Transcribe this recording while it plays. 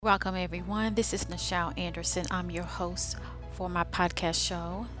Welcome, everyone. This is Nichelle Anderson. I'm your host for my podcast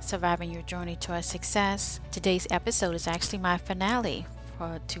show, Surviving Your Journey Towards Success. Today's episode is actually my finale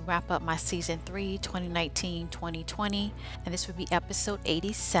to wrap up my season 3, 2019-2020, and this will be episode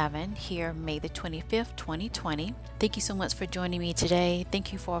 87 here, May the 25th, 2020. Thank you so much for joining me today.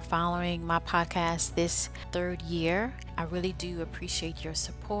 Thank you for following my podcast this third year. I really do appreciate your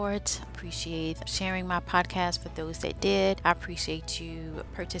support. Appreciate sharing my podcast for those that did. I appreciate you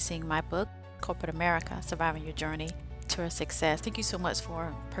purchasing my book, Corporate America, Surviving Your Journey Towards Success. Thank you so much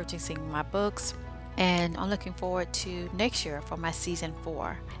for purchasing my books. And I'm looking forward to next year for my season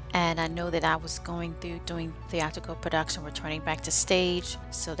 4. And I know that I was going through doing theatrical production, returning back to stage.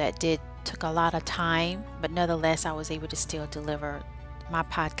 So that took a lot of time, but nonetheless, I was able to still deliver my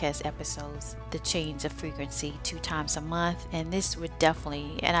podcast episodes, the change of frequency 2 times a month. And this would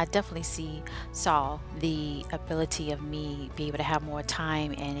I definitely saw the ability of me be able to have more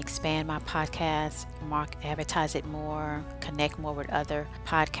time and expand my podcast, advertise it more, connect more with other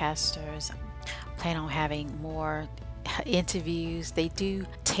podcasters. Plan on having more interviews. They do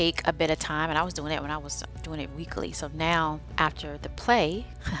take a bit of time, and I was doing it when I was doing it weekly. So now after the play,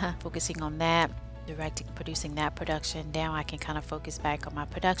 focusing on that, directing, producing that production, now I can kind of focus back on my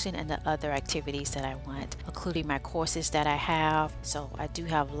production and the other activities that I want, including my courses that I have. So I do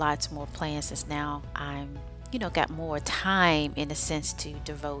have lots more plans since now I'm got more time in a sense to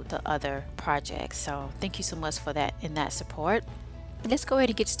devote to other projects. So thank you so much for that and that support. Let's go ahead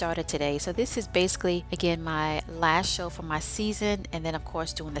and get started today. So this is basically, again, my last show for my season. And then, of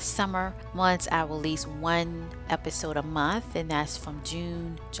course, during the summer months, I will release 1 episode a month. And that's from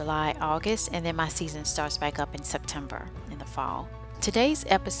June, July, August. And then my season starts back up in September in the fall. Today's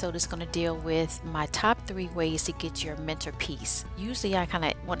episode is going to deal with my top 3 ways to get your mental peace. Usually I kind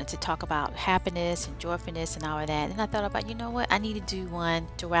of wanted to talk about happiness and joyfulness and all of that. And I thought about, I need to do one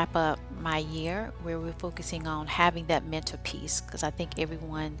to wrap up my year where we're focusing on having that mental peace, because I think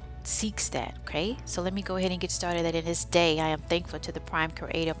everyone seeks that. Okay, so let me go ahead and get started. That in this day I am thankful to the prime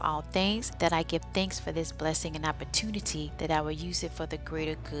creator of all things, that I give thanks for this blessing and opportunity, that I will use it for the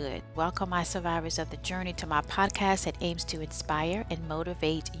greater good. Welcome, my survivors of the journey, to my podcast that aims to inspire and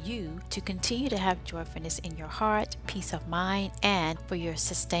motivate you to continue to have joyfulness in your heart, peace of mind, and for your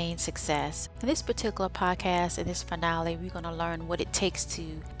sustained success. In this particular podcast, in this finale, we're going to learn what it takes to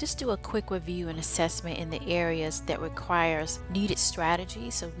just do a quick review and assessment in the areas that requires needed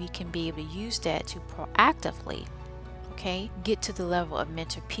strategy, so we can be able to use that to proactively get to the level of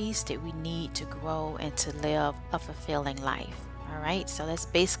mental peace that we need to grow and to live a fulfilling life. All right, so that's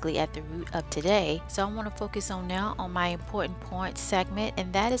basically at the root of today. So I want to focus on now on my important point segment,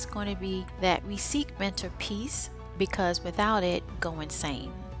 and that is going to be that we seek mental peace because without it, go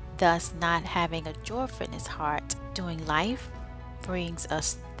insane. Thus, not having a joyfulness heart doing life brings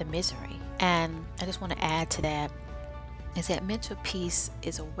us the misery. And I just want to add to that is that mental peace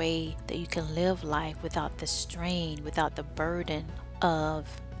is a way that you can live life without the strain, without the burden of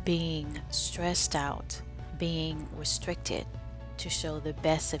being stressed out, being restricted to show the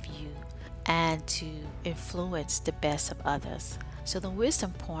best of you and to influence the best of others. So the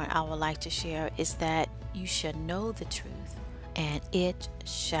wisdom point I would like to share is that you shall know the truth and it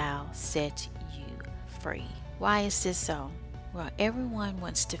shall set you free. Why is this so? Well, everyone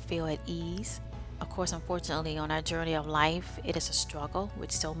wants to feel at ease. Of course, unfortunately, on our journey of life, it is a struggle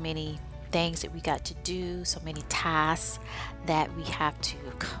with so many things that we got to do, so many tasks that we have to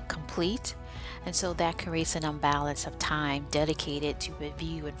complete. And so that creates an imbalance of time dedicated to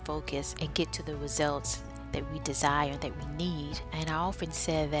review and focus and get to the results that we desire, that we need. And I often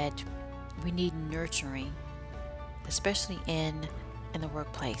say that we need nurturing, especially in the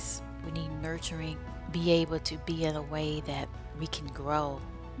workplace. We need nurturing, be able to be in a way that we can grow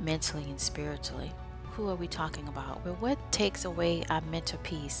mentally and spiritually. Who are we talking about? Well, what takes away our mental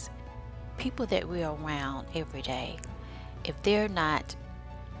peace? People that we're around every day. If they're not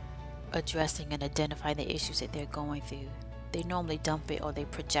addressing and identifying the issues that they're going through, they normally dump it or they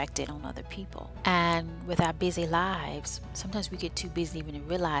project it on other people. And with our busy lives, sometimes we get too busy even to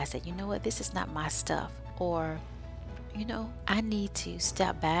realize that, this is not my stuff. Or, I need to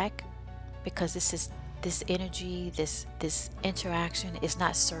step back because this energy, this interaction is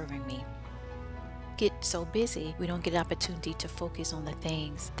not serving me. Get so busy, we don't get an opportunity to focus on the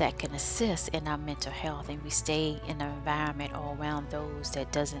things that can assist in our mental health, and we stay in an environment or around those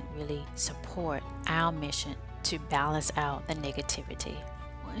that doesn't really support our mission to balance out the negativity.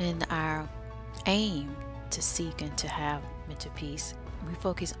 In our aim to seek and to have mental peace, we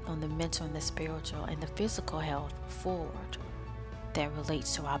focus on the mental and the spiritual and the physical health forward. that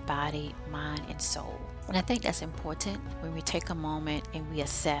relates to our body, mind, and soul. And I think that's important when we take a moment and we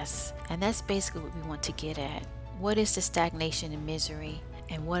assess. And that's basically what we want to get at. What is the stagnation and misery?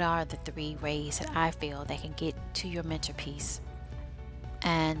 And what are the 3 ways that I feel that can get to your mental peace?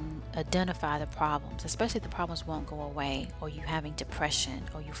 And identify the problems, especially if the problems won't go away, or you having depression,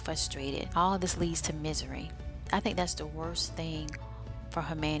 or you're frustrated. All this leads to misery. I think that's the worst thing for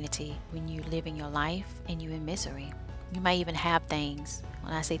humanity, when you live in your life and you're in misery. You might even have things,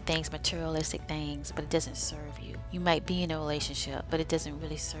 when I say things, materialistic things, but it doesn't serve you. You might be in a relationship, but it doesn't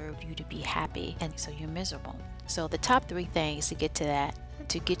really serve you to be happy, and so you're miserable. So the top 3 things to get to that,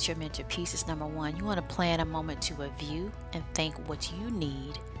 to get your mental peace, is number 1, you want to plan a moment to review and think what you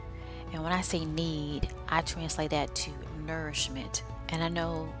need. And when I say need, I translate that to nourishment. And I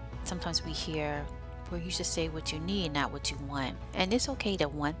know sometimes we hear, well, you should say what you need, not what you want. And it's okay to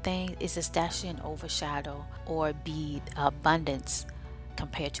want things. It's just that shouldn't overshadow or be abundance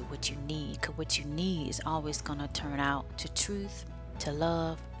compared to what you need. Because what you need is always going to turn out to truth, to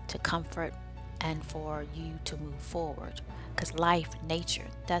love, to comfort, and for you to move forward. Because life, nature,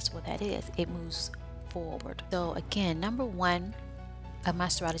 that's what that is. It moves forward. So again, number 1 of my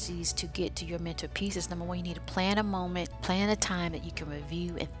strategies to get to your mental peace is, number 1, you need to plan a moment, plan a time that you can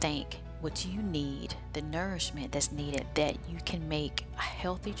review and think what you need, the nourishment that's needed, that you can make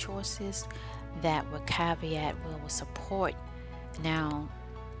healthy choices that will caveat, will support. Now,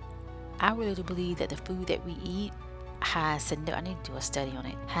 I really do believe that the food that we eat has, I need to do a study on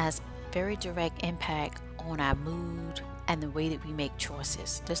it, has very direct impact on our mood and the way that we make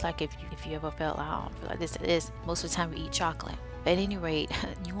choices. Just like if you ever felt, I don't feel like this, it is, most of the time we eat chocolate. But at any rate,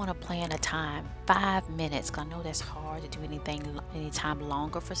 you want to plan a time, 5 minutes, because I know that's hard to do any time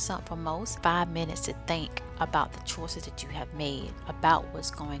longer for most. 5 minutes to think about the choices that you have made, about what's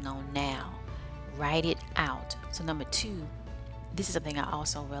going on now. Write it out. So number 2, this is something I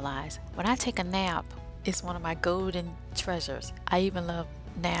also realize. When I take a nap, it's one of my golden treasures. I even love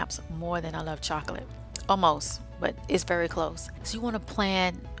naps more than I love chocolate. Almost, but it's very close. So you want to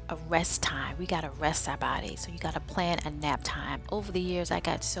plan a rest time. We got to rest our body. So you got to plan a nap time. Over the years, I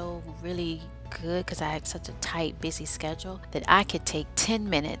got so really good because I had such a tight, busy schedule that I could take 10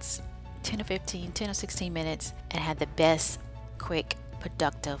 minutes, 10 or 16 minutes, and have the best, quick,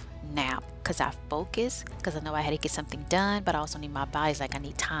 productive nap. Because I focus, because I know I had to get something done, but I also need my body's like I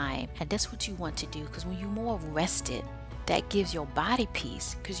need time. And that's what you want to do, because when you're more rested, that gives your body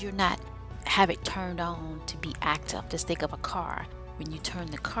peace, because you're not have it turned on to be active. Just think of a car. When you turn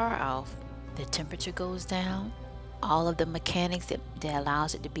the car off, the temperature goes down. All of the mechanics that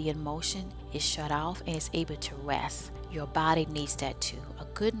allows it to be in motion is shut off, and it's able to rest. Your body needs that too. A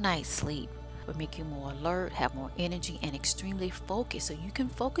good night's sleep will make you more alert, have more energy, and extremely focused. So you can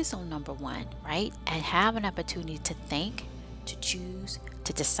focus on number 1, right? And have an opportunity to think, to choose,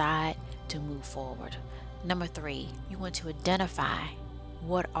 to decide, to move forward. Number 3, you want to identify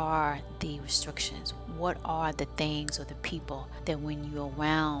what are the restrictions, what are the things or the people that when you're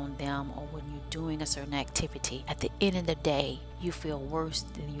around them or when you're doing a certain activity, at the end of the day, you feel worse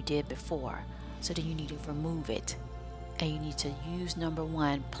than you did before. So then you need to remove it. And you need to use number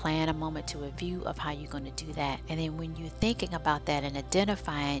 1, plan a moment to review of how you're going to do that. And then when you're thinking about that and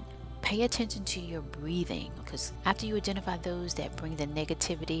identifying, pay attention to your breathing, because after you identify those that bring the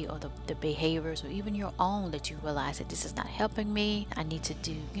negativity or the behaviors or even your own that you realize that this is not helping me, I need to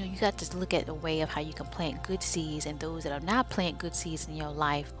do, you got to look at the way of how you can plant good seeds, and those that are not plant good seeds in your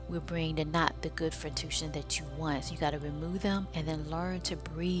life will bring the good fruition that you want. So you got to remove them and then learn to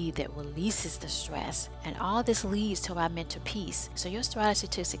breathe. That releases the stress, and all this leads to our mental peace. So your strategy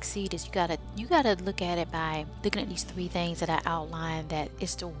to succeed is you gotta look at it by looking at these 3 things that I outlined, that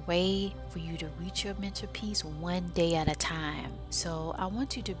it's the way for you to reach your mental peace one day at a time. So I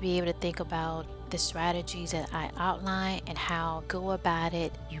want you to be able to think about the strategies that I outlined and how go about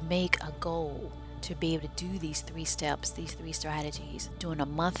it. You make a goal to be able to do these 3 steps, these 3 strategies during a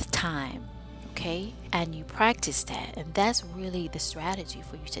month time. Okay, and you practice that, and that's really the strategy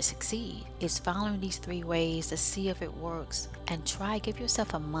for you to succeed, is following these 3 ways to see if it works, and give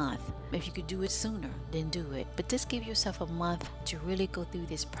yourself a month. If you could do it sooner, then do it, but just give yourself a month to really go through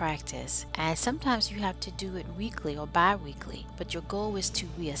this practice. And sometimes you have to do it weekly or bi-weekly, but your goal is to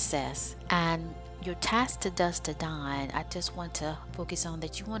reassess. And your task to dusk to dawn, I just want to focus on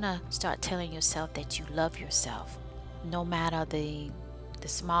that you want to start telling yourself that you love yourself, no matter the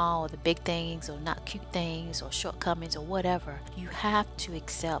small or the big things or not cute things or shortcomings or whatever. You have to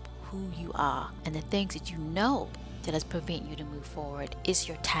accept who you are and the things that you know that is preventing you to move forward. It's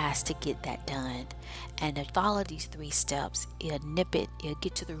your task to get that done. And to follow these 3 steps, it'll nip it, it'll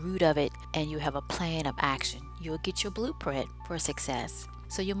get to the root of it, and you have a plan of action. You'll get your blueprint for success.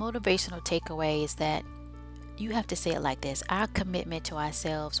 So your motivational takeaway is that you have to say it like this: our commitment to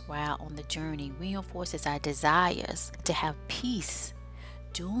ourselves while on the journey reinforces our desires to have peace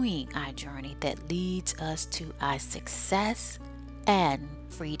during our journey that leads us to our success and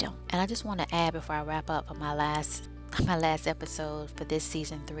freedom. And I just want to add before I wrap up for my last episode for this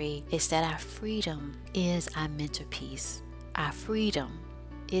season 3 is that our freedom is our mental peace. Our freedom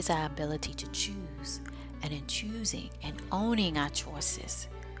is our ability to choose, and in choosing and owning our choices,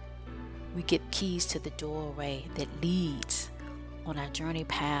 we get keys to the doorway that leads on our journey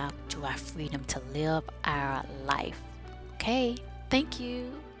path to our freedom to live our life. Okay, thank you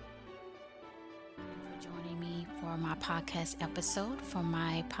for joining me for my podcast episode for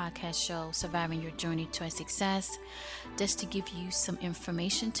my podcast show, Surviving Your Journey to Success, just to give you some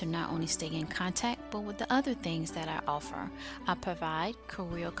information to not only stay in contact, but with the other things that I offer. I provide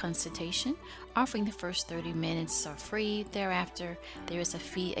career consultation, offering the first 30 minutes are free. Thereafter, there is a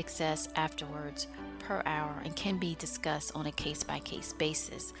fee access afterwards per hour and can be discussed on a case-by-case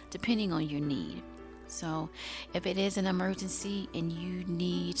basis, depending on your need. So if it is an emergency and you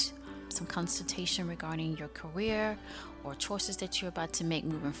need some consultation regarding your career or choices that you're about to make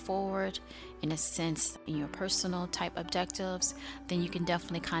moving forward, in a sense, in your personal type objectives, then you can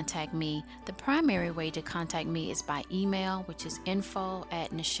definitely contact me. The primary way to contact me is by email, which is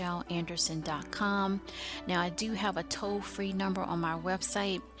info@NichelleAnderson.com. Now, I do have a toll-free number on my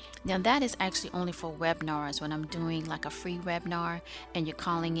website. Now, that is actually only for webinars when I'm doing like a free webinar and you're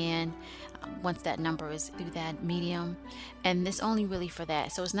calling in. Once that number is through that medium, and it's only really for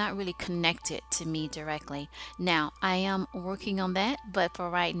that, so it's not really connected to me directly. Now I am working on that, but for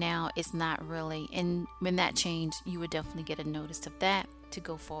right now it's not really, and when that change you would definitely get a notice of that to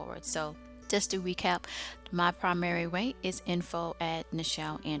go forward. So just to recap, my primary way is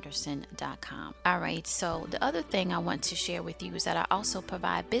info@NichelleAnderson.com. Alright, so the other thing I want to share with you is that I also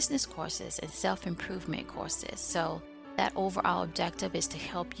provide business courses and self-improvement courses. So that overall objective is to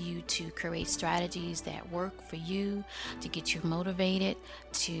help you to create strategies that work for you, to get you motivated,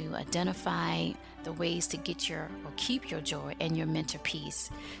 to identify the ways to get your or keep your joy and your mental peace.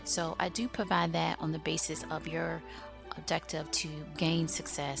 So I do provide that on the basis of your objective to gain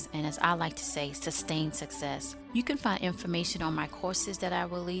success, and as I like to say, sustain success. You can find information on my courses that I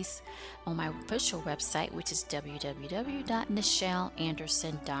release on my official website, which is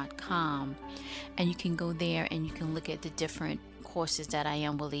www.NichelleAnderson.com, and you can go there and you can look at the different courses that I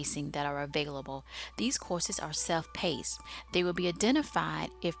am releasing that are available. These courses are self-paced. They will be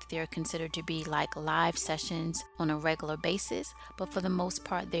identified if they're considered to be like live sessions on a regular basis, but for the most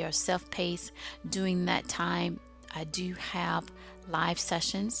part they are self-paced. During that time I do have live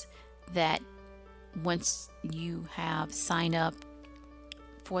sessions that once you have signed up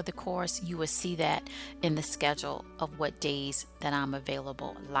for the course, you will see that in the schedule of what days that I'm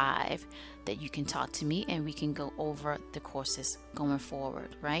available live, that you can talk to me and we can go over the courses going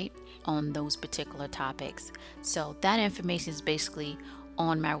forward, right, on those particular topics. So that information is basically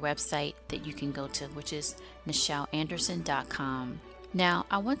on my website that you can go to, which is NichelleAnderson.com. Now,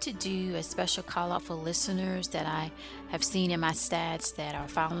 I want to do a special call out for listeners that I have seen in my stats that are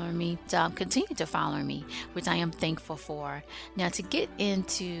following me, continue to follow me, which I am thankful for. Now, to get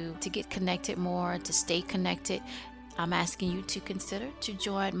connected more, to stay connected, I'm asking you to consider to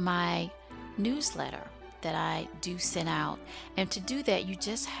join my newsletter that I do send out. And to do that, you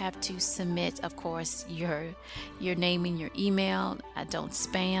just have to submit, of course, your name and your email. I don't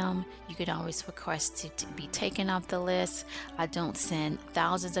spam. You can always request to be taken off the list. I don't send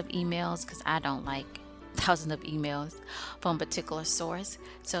thousands of emails because I don't like thousands of emails from a particular source.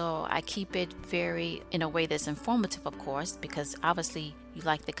 So I keep it very in a way that's informative, of course, because obviously you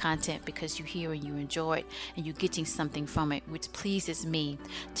like the content because you hear and you enjoy it and you're getting something from it, which pleases me.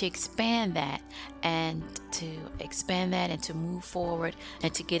 To expand that and to move forward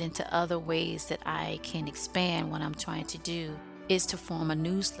and to get into other ways that I can expand what I'm trying to do is to form a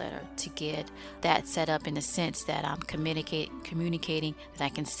newsletter, to get that set up in the sense that I'm communicating that I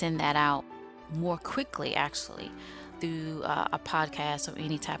can send that out more quickly, actually, through a podcast or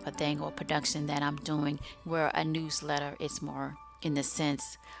any type of thing or production that I'm doing, where a newsletter is more, in the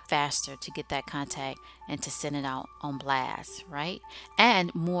sense, faster to get that contact and to send it out on blast, right?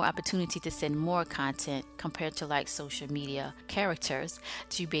 And more opportunity to send more content compared to like social media characters,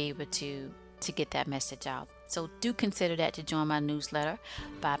 to be able to to get that message out. So do consider that to join my newsletter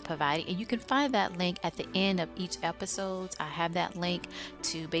by providing, and you can find that link at the end of each episode. I have that link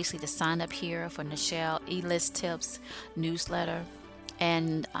to basically to sign up here for Nichelle E-List Tips newsletter.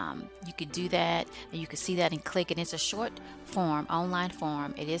 And you could do that, and you can see that and click, and it's a short form, online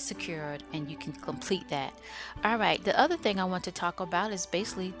form. It is secured, and you can complete that. All right, the other thing I want to talk about is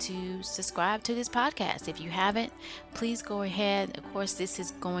basically to subscribe to this podcast. If you haven't, please go ahead. Of course, this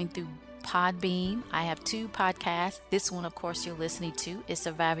is going through Podbean. I have 2 podcasts. This one, of course, you're listening to is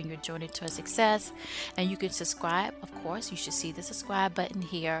Surviving Your Journey to Success. And you can subscribe. Of course, you should see the subscribe button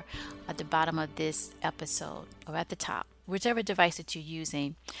here at the bottom of this episode or at the top, whichever device that you're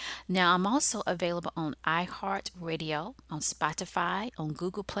using. Now, I'm also available on iHeartRadio, on Spotify, on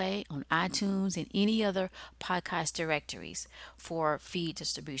Google Play, on iTunes, and any other podcast directories for feed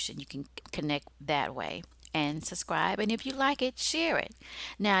distribution. You can connect that way and subscribe. And if you like it, share it.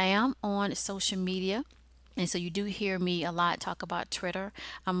 Now, I am on social media. And so you do hear me a lot talk about Twitter.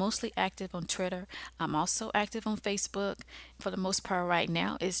 I'm mostly active on Twitter. I'm also active on Facebook. For the most part right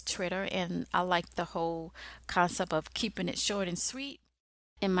now is Twitter. And I like the whole concept of keeping it short and sweet.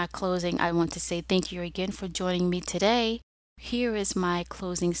 In my closing, I want to say thank you again for joining me today. Here is my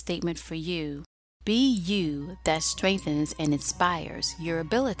closing statement for you. Be you that strengthens and inspires your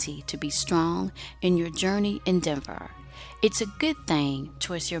ability to be strong in your journey endeavor. It's a good thing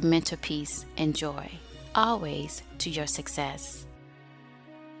towards your mental peace and joy. Always to your success.